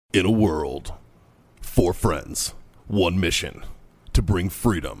In a world, 4 friends, 1 mission, to bring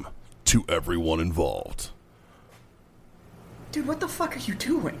freedom to everyone involved. Dude, what the fuck are you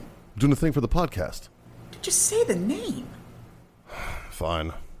doing? Doing a thing for the podcast. Just say the name.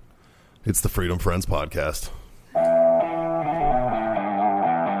 Fine. It's the Freedom Friends Podcast.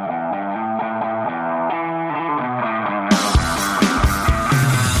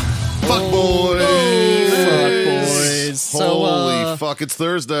 Fuck boys! Holy fuck, it's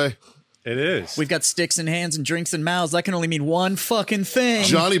Thursday. It is. We've got sticks in hands and drinks in mouths. That can only mean one fucking thing.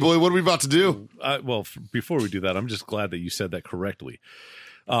 Johnny boy, what are we about to do? Before we do that, I'm just glad that you said that correctly.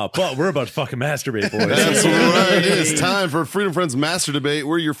 But we're about to fucking masturbate, boys. That's right. It's time for Freedom Friends Master Debate.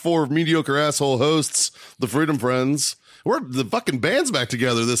 We're your 4 mediocre asshole hosts, the Freedom Friends. We're the fucking band's back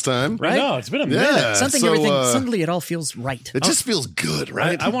together this time. Right? No, it's been a minute. Yeah. Suddenly it all feels right. It just feels good,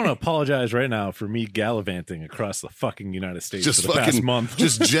 right? I want to apologize right now for me gallivanting across the fucking United States just for the past month.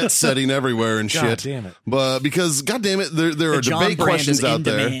 Just jet setting everywhere and God shit. damn it. But because, God damn it, there are John debate brand questions is in out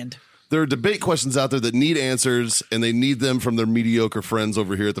there. demand. There are debate questions out there that need answers, and they need them from their mediocre friends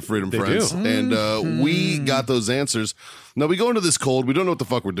over here at the Freedom Friends. do. And we got those answers. Now, we go into this cold. We don't know what the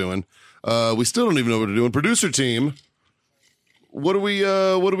fuck we're doing. We still don't even know what we're doing. Producer team, what do we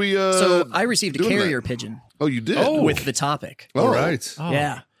So I received a doing carrier tonight? pigeon Oh, you did? with the topic. All right. Oh.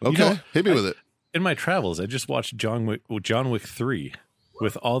 Yeah. Okay. You know, Hit me with it. in my travels, I just watched John Wick 3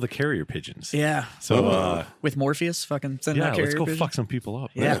 with all the carrier pigeons. Yeah. So, With Morpheus fucking sending out carrier let's go pigeons. fuck some people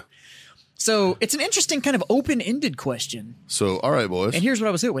up. Yeah. So it's an interesting kind of open-ended question. So, all right, boys. And here's what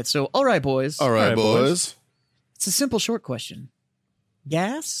I was hit with. So, all right, boys. All right, right, boys. It's a simple, short question.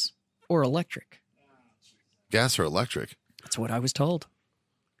 Gas or electric? Gas or electric? That's what I was told.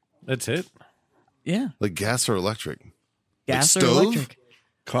 That's it. Yeah. Like gas or electric? Gas or stove? electric?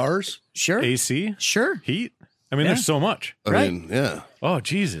 Cars? Sure. AC? Sure. Heat? I mean, Yeah. there's so much. I Right. mean, yeah. Oh,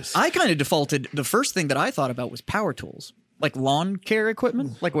 Jesus. I kind of defaulted. The first thing that I thought about was power tools, like lawn care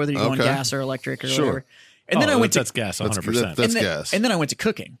equipment, like whether you're going Okay. gas or electric or Sure. whatever. And then I went to That's gas 100%. That's and then, gas. And then I went to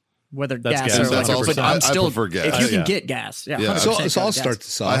cooking, whether That's gas, gas. or That's electric. also- But I'm I still prefer gas. If you can Yeah. get gas, yeah. Yeah. 100% So I'll gas. start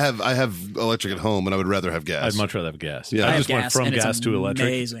this off. I have electric at home, and I would rather have gas. I'd much rather have gas. Yeah. I I just have went gas, from and it's gas to electric.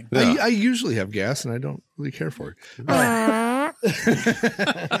 amazing. Yeah. I usually have gas, and I don't really care for it.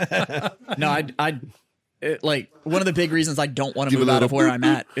 No, like one of the big reasons I don't want to Give move it a out of little where I'm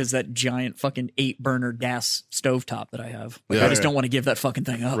at is that giant fucking 8-burner gas stovetop that I have. Like, Yeah. I just don't want to give that fucking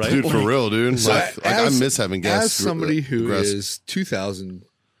thing up. Right. Dude, for real, dude. So I miss having gas. As somebody who grass. is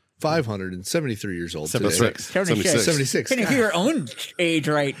 2,573 years old today. 76. 76. 76. Can you hear your own age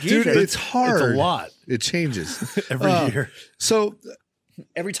right? Dude, Jesus. it's hard. It's a lot. It changes. Every year. So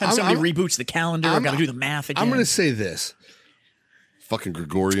Every time I'm- somebody I'm- reboots the calendar, I've got to do the math again. I'm going to say this. Fucking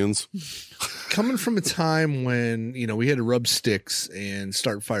Gregorians. Coming from a time when, we had to rub sticks and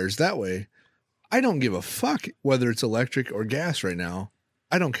start fires that way, I don't give a fuck whether it's electric or gas right now.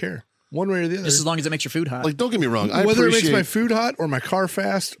 I don't care. One way or the other. just as long as it makes your food hot. Like, don't get me wrong. I Whether it makes appreciate my food hot or my car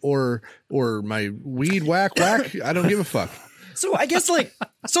fast or my weed whack, I don't give a fuck. So I guess like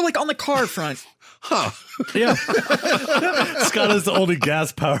on the car front, Yeah. Scott is the only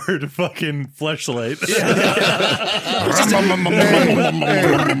gas powered fucking fleshlight.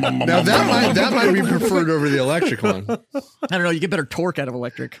 Now that might be preferred over the electric one. I don't know, you get better torque out of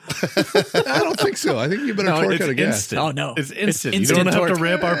electric. I don't think so. I think you better torque It's out of gas. instant. Oh, no. It's instant. It's You don't instant have to torque.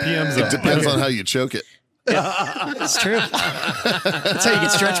 ramp RPMs It up. depends on how you choke it. It's true. That's how you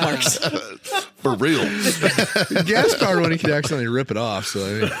get stretch marks. For real. Gas powered one, you could accidentally rip it off. So I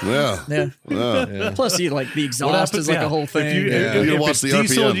mean, Yeah. Yeah. Plus, the exhaust happens- is like yeah. a whole thing. You If watch it's the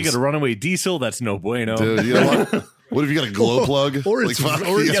diesel and you RPMs. get a runaway diesel, that's no bueno. Dude, you know what? What if you got a glow plug? or it's- fuck,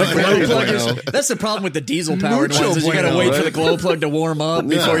 or it's you got a very glow plug. bueno. That's the problem with the diesel powered Mucho ones. Is you got to bueno, wait for right? the glow plug to warm up Yeah.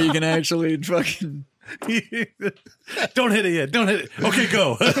 before you can actually fucking. Don't hit it yet. Don't hit it. Okay,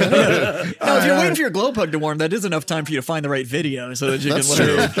 go. No, if you're waiting for your glow plug to warm, that is enough time for you to find the right video so that you That's can.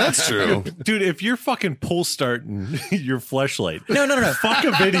 true. That's true. Dude, if you're fucking pull starting your fleshlight, No. fuck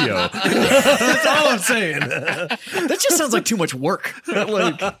a video. That's all I'm saying. That just sounds like too much work.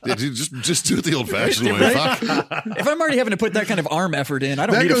 Like, Yeah, dude, just do it the old fashioned way. Fuck. if I'm already having to put that kind of arm effort in, I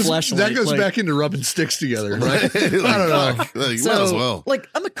don't that need a goes flashlight. that goes like, back into rubbing sticks together. Right? I don't know. Fuck. Like, So, might as well. like,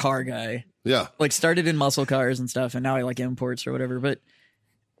 I'm a car guy. Yeah. Like, started in muscle cars and stuff, and now I like imports or whatever.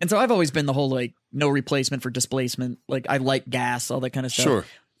 And so I've always been the whole like no replacement for displacement. Like, I like gas, all that kind of stuff. Sure.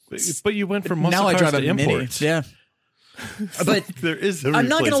 But you went from muscle Now I cars drive to a Mini. imports. Yeah. But There is a I'm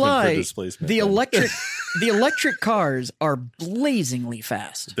not gonna replacement for lie, displacement. the electric cars are blazingly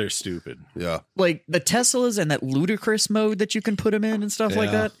fast. They're stupid. Yeah. Like the Teslas and that ludicrous mode that you can put them in and stuff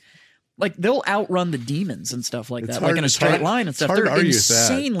like Yeah. that. like they'll outrun the demons and stuff like It's that, hard- like in a it's straight hard- line and it's stuff. hard to They're argue with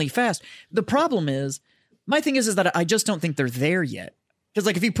that. insanely fast. The problem is, my thing is that I just don't think they're there yet. Because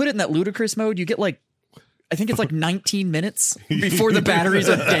like if you put it in that ludicrous mode, you get like, I think it's like 19 minutes before the batteries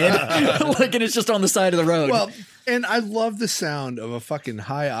are dead. Like, and it's just on the side of the road. Well, and I love the sound of a fucking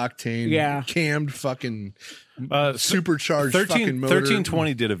high octane, Yeah. cammed fucking supercharged 13 fucking motor.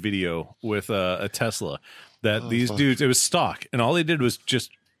 1320 did a video with a Tesla that these dudes, it was stock, and all they did was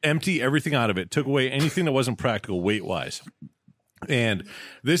just empty everything out of it, took away anything that wasn't practical weight wise. And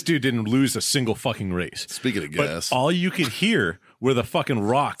this dude didn't lose a single fucking race. Speaking of But gas, all you could hear were the fucking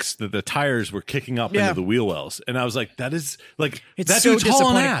rocks that the tires were kicking up Yeah. into the wheel wells. And I was like, that is like, It's that so dude's hauling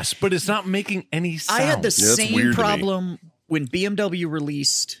disappointing. ass, but it's not making any sound. I had the that's same weird to me. problem when BMW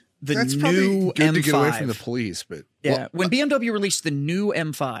released the That's new probably good M5. to get away from the police, but Yeah, when BMW released the new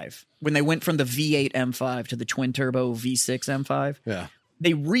M5, when they went from the V8 M5 to the twin turbo V6 M5, yeah.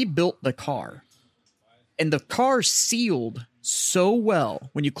 they rebuilt the car. And the car sealed so well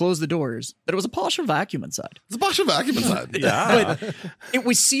when you close the doors that it was a Porsche vacuum inside. it's a Bosch vacuum inside. yeah. But it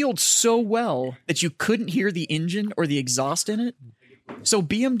was sealed so well that you couldn't hear the engine or the exhaust in it. So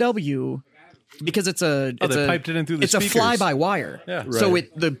BMW, because it's a they piped it in through the it's speakers. a fly by wire. Yeah. So Right.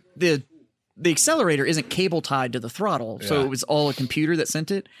 the accelerator isn't cable tied to the throttle. So Yeah. it was all a computer that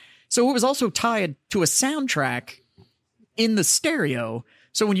sent it. So it was also tied to a soundtrack in the stereo.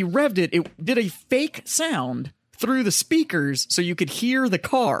 So when you revved it, it did a fake sound through the speakers so you could hear the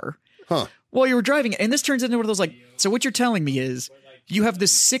car while you were driving it. And this turns into one of those like, so what you're telling me is you have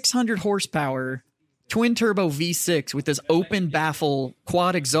this 600 horsepower twin turbo V6 with this open baffle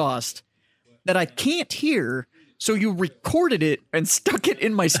quad exhaust that I can't hear. So you recorded it and stuck it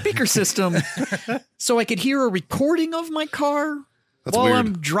in my speaker system so I could hear a recording of my car while weird.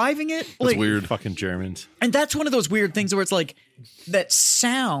 I'm driving it. That's weird. Fucking Germans. And that's one of those weird things where it's like that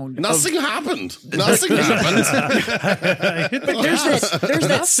sound. Nothing happened. Nothing happened. There's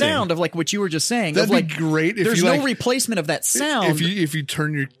that sound of like what you were just saying. That'd of like, be great if there's you no like, replacement of that sound. if you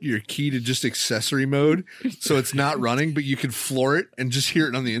turn your key to just accessory mode, so it's not running, but you can floor it and just hear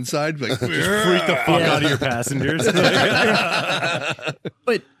it on the inside, like Freak the fuck out of your passengers.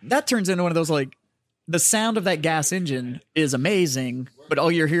 But that turns into one of those like the sound of that gas engine is amazing, but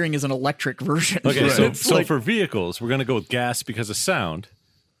all you're hearing is an electric version. Okay, It's so like- for vehicles, we're going to go with gas because of sound,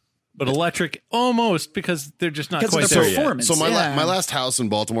 but electric almost because they're just not because quite of the there yet. performance. So my yeah. my last house in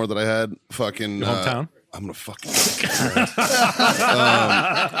Baltimore that I had, fucking Your hometown? I'm gonna fucking.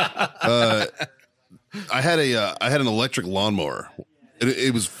 I had an electric lawnmower.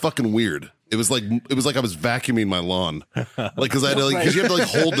 It was fucking weird. It was like I was vacuuming my lawn, like because I had to because you have to like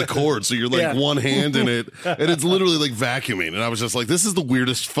hold the cord, so you're like Yeah. one hand in it, and it's literally like vacuuming. And I was just like, this is the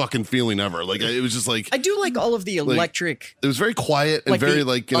weirdest fucking feeling ever. Like it was just like I do like all of the electric, it was very quiet and like very the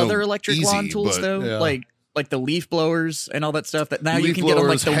like other electric easy, lawn tools but- though, yeah. like the leaf blowers and all that stuff. That now you Leaf can get on like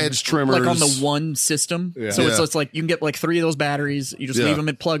blowers, the hedge trimmers. like on the one system. Yeah. So Yeah. it's like you can get like 3 of those batteries. You just Yeah. leave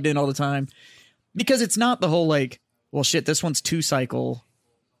them plugged in all the time because it's not the whole like, well, shit, this one's 2 cycle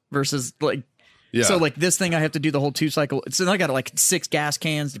versus like. Yeah. So like this thing, I have to do the whole 2 cycle. So then I got like 6 gas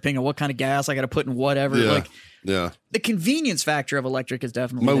cans, depending on what kind of gas I got to put in whatever. yeah, Like yeah. the convenience factor of electric is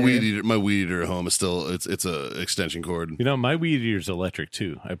definitely My there. weed eater at home is still it's a extension cord. You know, my weed eater's electric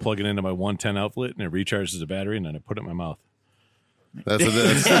too. I plug it into my 110 outlet and it recharges the battery, and then I put it in my mouth. That's what it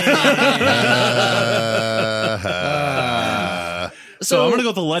is. So I'm gonna go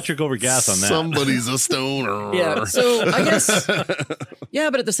with electric over gas on that. Somebody's a stoner. Yeah. So I guess.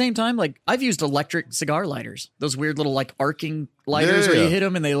 Yeah, but at the same time, like I've used electric cigar lighters, those weird little like arcing lighters where Yeah. you hit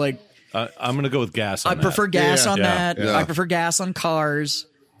them and they like. I'm gonna go with gas. On I prefer gas on Yeah. that. Yeah. I prefer gas on cars.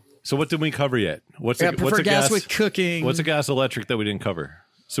 So what did we cover yet? What's I a, prefer what's a gas with cooking. What's a gas electric that we didn't cover?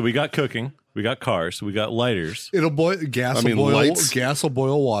 So we got cooking, we got cars, we got lighters. it'll boil gas. I mean, will boil lights. gas will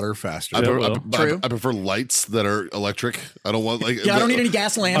boil water faster. True. I prefer lights that are electric. I don't want like Yeah, I don't need any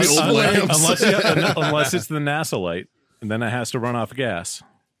gas lamps. The old lamps. unless it's the NASA light, and then it has to run off gas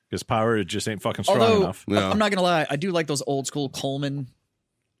because power it just ain't fucking strong Although enough. Yeah. I'm not gonna lie, I do like those old school Coleman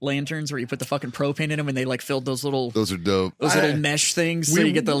lanterns where you put the fucking propane in them and they like filled those little Those are dope. little mesh things so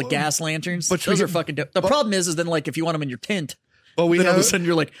you get the like, gas lanterns. but Those we- are fucking dope. The problem is then like if you want them in your tent, But we then all of a have sudden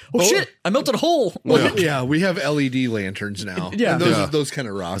you're like, oh shit, I melted a hole. Like, yeah, we have LED lanterns now. Yeah. and those Yeah. those kind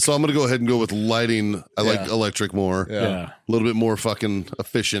of rock. So I'm gonna go ahead and go with lighting. I like Yeah. electric more. Yeah. Yeah. A little bit more fucking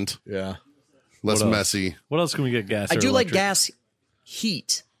efficient, Yeah, less What else? messy. What else can we get gas? I or do like electric? gas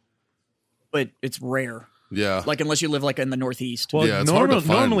heat, but it's rare. Yeah. Like unless you live like in the Northeast. Well, Yeah, it's hard to find.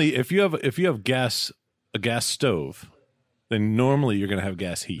 normally if you have a gas stove then normally you're going to have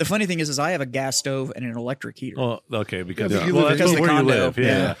gas heat. The funny thing is I have a gas stove and an electric heater. Well, okay, because Yeah, well, that's because of the where you condo. live. Yeah.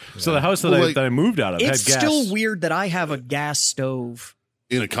 Yeah. So the house that, Well, I, like, that I moved out of It's had gas. still weird that I have a gas stove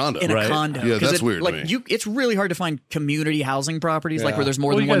In a condo. in a Right. condo. Yeah, 'Cause that's weird to Like me. it's really hard to find community housing properties like Yeah. where there's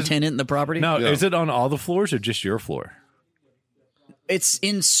more Well, than you one guys- tenant in the property. Now, Yeah. is it on all the floors or just your floor? It's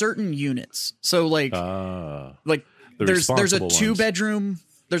in certain units. So like The there's a responsible ones. 2-bedroom.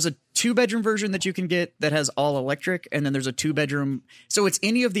 There's a 2-bedroom version that you can get that has all electric, and then there's a 2-bedroom. So it's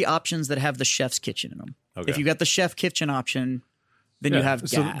any of the options that have the chef's kitchen in them. Okay. If you got the chef kitchen option, then you Yeah, have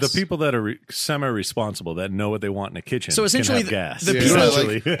so gas. the people that are semi-responsible that know what they want in a kitchen. So essentially, can have gas. the You people- know,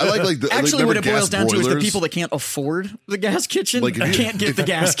 Essentially. I like the Actually, what remember it boils gas down to is the broilers? people that can't afford the gas kitchen Like, if you- can't get the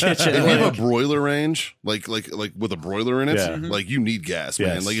gas kitchen. If you have Like- a broiler range, like with a broiler in it, Yeah. like you need gas,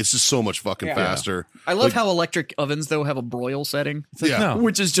 man. Yes. Like it's just so much fucking Yeah. faster. I love Like, how electric ovens though have a broil setting. It's like, Yeah. No,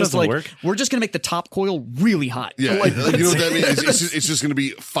 which is just doesn't like work. we're just gonna make the top coil really hot. Yeah, Like, like, you know what that means? It's just going to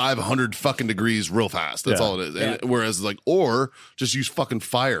be 500 fucking degrees real fast. That's Yeah. all it is. And Yeah. whereas like, or just use fucking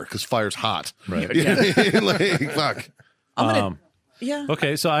fire because fire's hot. Right. You know what I mean? Like, fuck. I'm gonna, yeah.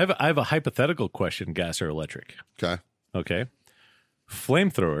 Okay, so I have a hypothetical question: gas or electric? Okay. Okay,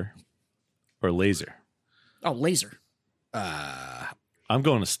 flamethrower or laser? Oh, laser. I'm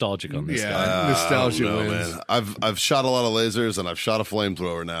going nostalgic on this guy. Yeah, nostalgia No, wins. man. I've shot a lot of lasers and I've shot a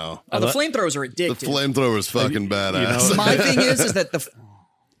flamethrower now. Oh, the flamethrowers are The addictive. flamethrower is fucking badass. My thing is that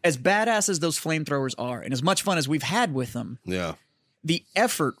as badass as those flamethrowers are, and as much fun as we've had with them, yeah. the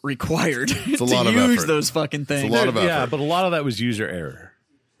effort required to a lot of use effort. those fucking things, It's a lot of Yeah, effort. but a lot of that was user error.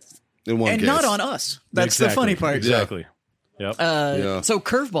 In one and case. not on us. That's the Exactly. funny part. Exactly. Yep. Yeah. So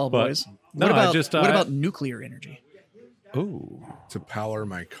curveball, But- boys. no, what I about just, what I- about nuclear energy? Ooh, To power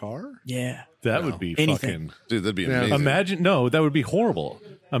my car? Yeah. that would be Anything. fucking. Dude, that'd be Yeah. amazing. Imagine that would be horrible.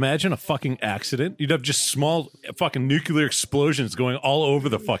 Imagine a fucking accident. You'd have just small fucking nuclear explosions going all over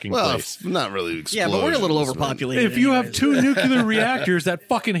the fucking well, place. not really. Yeah, but we're a little explosions, man. overpopulated. If you have anyways. two nuclear reactors that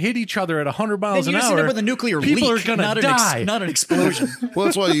fucking hit each other at 100 miles then an you just end hour, up with a nuclear people leak, are gonna not die. not an explosion. Well,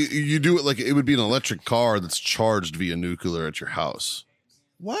 that's why you do it like it would be an electric car that's charged via nuclear at your house.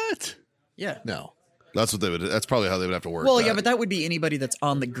 What? Yeah. No. That's what they would. That's probably how they would have to work. Well, yeah, but that would be anybody that's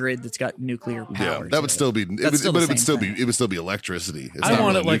on the grid that's got nuclear power. yeah, that would to still it. be. That's still but the it would same still thing. be. It would still be electricity. It's I not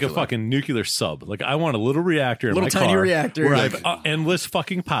want really it like nuclear. a fucking nuclear sub. Like I want a little reactor in Little my tiny car reactor. where Like- I have endless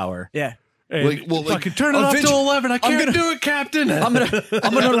fucking power. Yeah. And Like, well, like, fucking turn it up to eventually- 11. I can't gonna- do it, Captain. I'm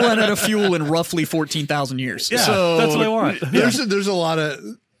gonna run out of fuel in roughly 14,000 years. yeah, so that's what I want. There's a lot of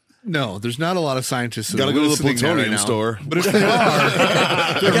no. There's not a lot of scientists. Gotta go to the listening there plutonium right now, store. But if they are,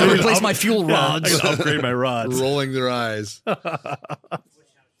 I gotta replace my fuel I rods. gotta upgrade my rods. rolling their eyes.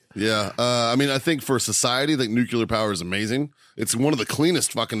 Yeah, I mean, I think for society, like nuclear power is amazing. It's one of the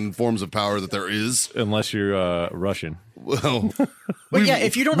cleanest fucking forms of power that there is. Unless you're Russian. Well, But yeah,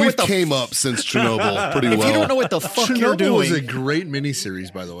 if you don't know we've what the came up since Chernobyl pretty if well. you don't know what the fuck you're Chernobyl was doing, a great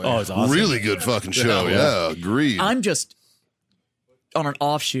miniseries, by the way. Oh, it's awesome. Really good fucking show. Yeah, agreed. I'm just on an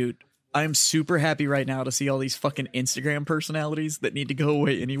offshoot. I'm super happy right now to see all these fucking Instagram personalities that need to go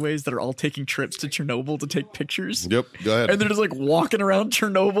away anyways that are all taking trips to Chernobyl to take pictures. Yep, go ahead. And they're just like walking around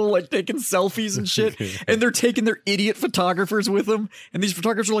Chernobyl, like taking selfies and shit. And they're taking their idiot photographers with them. And these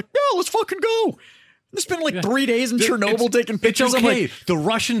photographers are like, "Yeah, let's fucking go." They spent like 3 days in Chernobyl taking pictures. It's I'm okay. like, The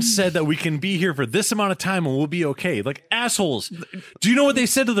Russians said that we can be here for this amount of time and we'll be okay. Like assholes. Do you know what they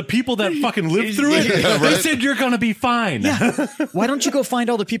said to the people that fucking lived through it? Yeah, They right. said you're gonna be fine. why don't you go find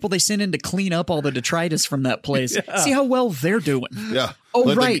all the people they sent in to clean up all the detritus from that place? See how well they're doing. yeah. Oh,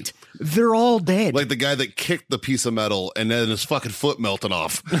 Like the- right. They're all dead. like the guy that kicked the piece of metal and then his fucking foot melted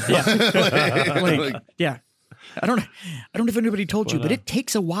off. Like, yeah. I don't know if anybody told you, but it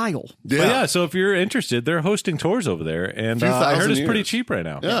takes a while. But yeah, so if you're interested, they're hosting tours over there, and Few I heard thousand it's pretty years. cheap right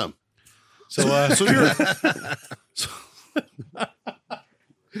now. Yeah. So, So you're.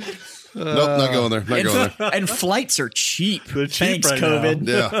 Nope, not going there. Not going there. And flights are cheap. They're cheap Thanks, right COVID.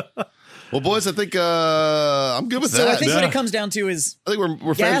 Yeah. Well, boys, I think I'm good with So that. I think what it comes down to is I think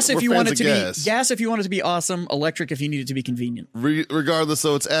we're gas fans, if we're you fans want it of to gas. be gas if you want it to be awesome, electric if you need it to be convenient. Regardless,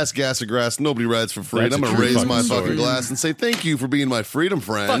 though, it's ass, gas, or grass. Nobody rides for free. And That's I'm a going to true raise my fucking fucking story. glass and say thank you for being my freedom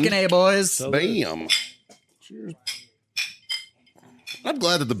friend. Fucking A, boys. Bam. Cheers. I'm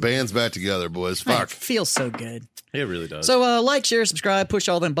glad that the band's back together, boys. Man, Fuck. it feels so good. it really does. So like, share, subscribe, push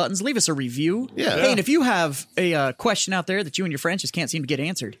all them buttons, leave us a review. Yeah. Hey, and if you have a question out there that you and your friends just can't seem to get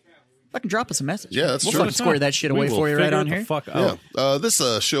answered, fucking drop us a message. Yeah, that's we'll true. fucking square that shit We away will for you right figure on it the here. Fuck Yeah. out. This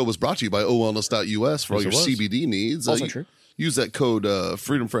show was brought to you by OWellness.us for all Yes, your it was. CBD needs. Also true. Use that code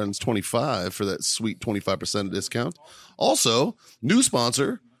FreedomFriends25 for that sweet 25% discount. Also, new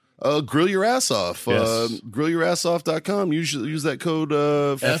sponsor, Grill your ass off. Yes. Grillyourassoff.com. Use that code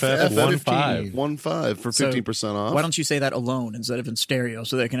FF15 for 15% off. Why don't you say that alone instead of in stereo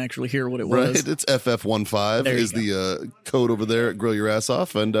so they can actually hear what it Right, was? it's FF15 There you is the code over there at Grill Your Ass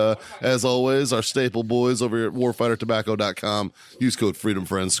Off. And as always, our staple boys over at warfightertobacco.com. Use code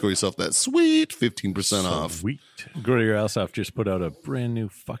FreedomFriends. Score yourself that sweet 15% off. Sweet. Grill Your Ass Off just put out a brand new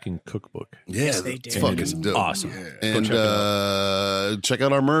fucking cookbook. Yeah, they it's did. fucking dope. Awesome. And check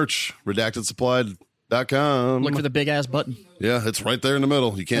out our merch, redactedsupply.com. Look for the big ass button. Yeah, it's right there in the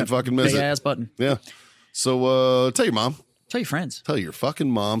middle. You can't fucking miss Big it. ass button. Yeah. So tell your mom. Tell your friends. Tell your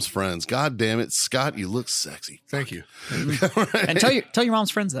fucking mom's friends. God damn it, Scott, you look sexy. Thank you. And tell your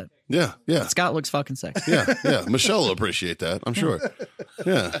mom's friends that. Yeah, yeah. Scott looks fucking sexy. Yeah. Michelle will appreciate that, I'm sure.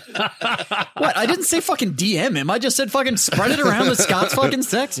 Yeah. What? I didn't say fucking DM him. I just said fucking spread it around that Scott's fucking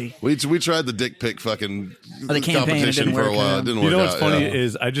sexy. We tried the dick pic fucking the campaign, it competition didn't for a work, while. yeah. It didn't You work know what's out, funny yeah.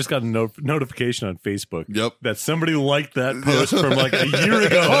 is I just got a notification on Facebook Yep. that somebody liked that post from like a year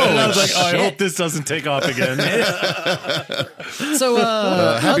ago. And I was like, oh, I hope this doesn't take off again. So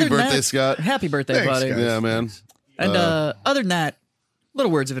Happy other than birthday, that- Scott. Happy birthday, Thanks, buddy. guys. Yeah, man. And other than that,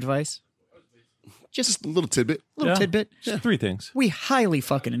 little words of advice. Just a little tidbit. Little tidbit. Just 3 things. We highly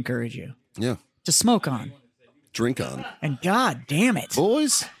fucking encourage you Yeah. to smoke on. Drink on. And god damn it.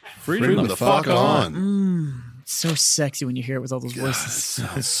 Boys, Freedom the fuck on. It's so sexy when you hear it with all those voices.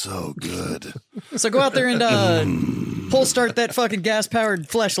 Sounds so good. So go out there and pull start that fucking gas powered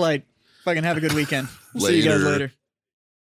fleshlight. Fucking have a good weekend. See you guys Later. later.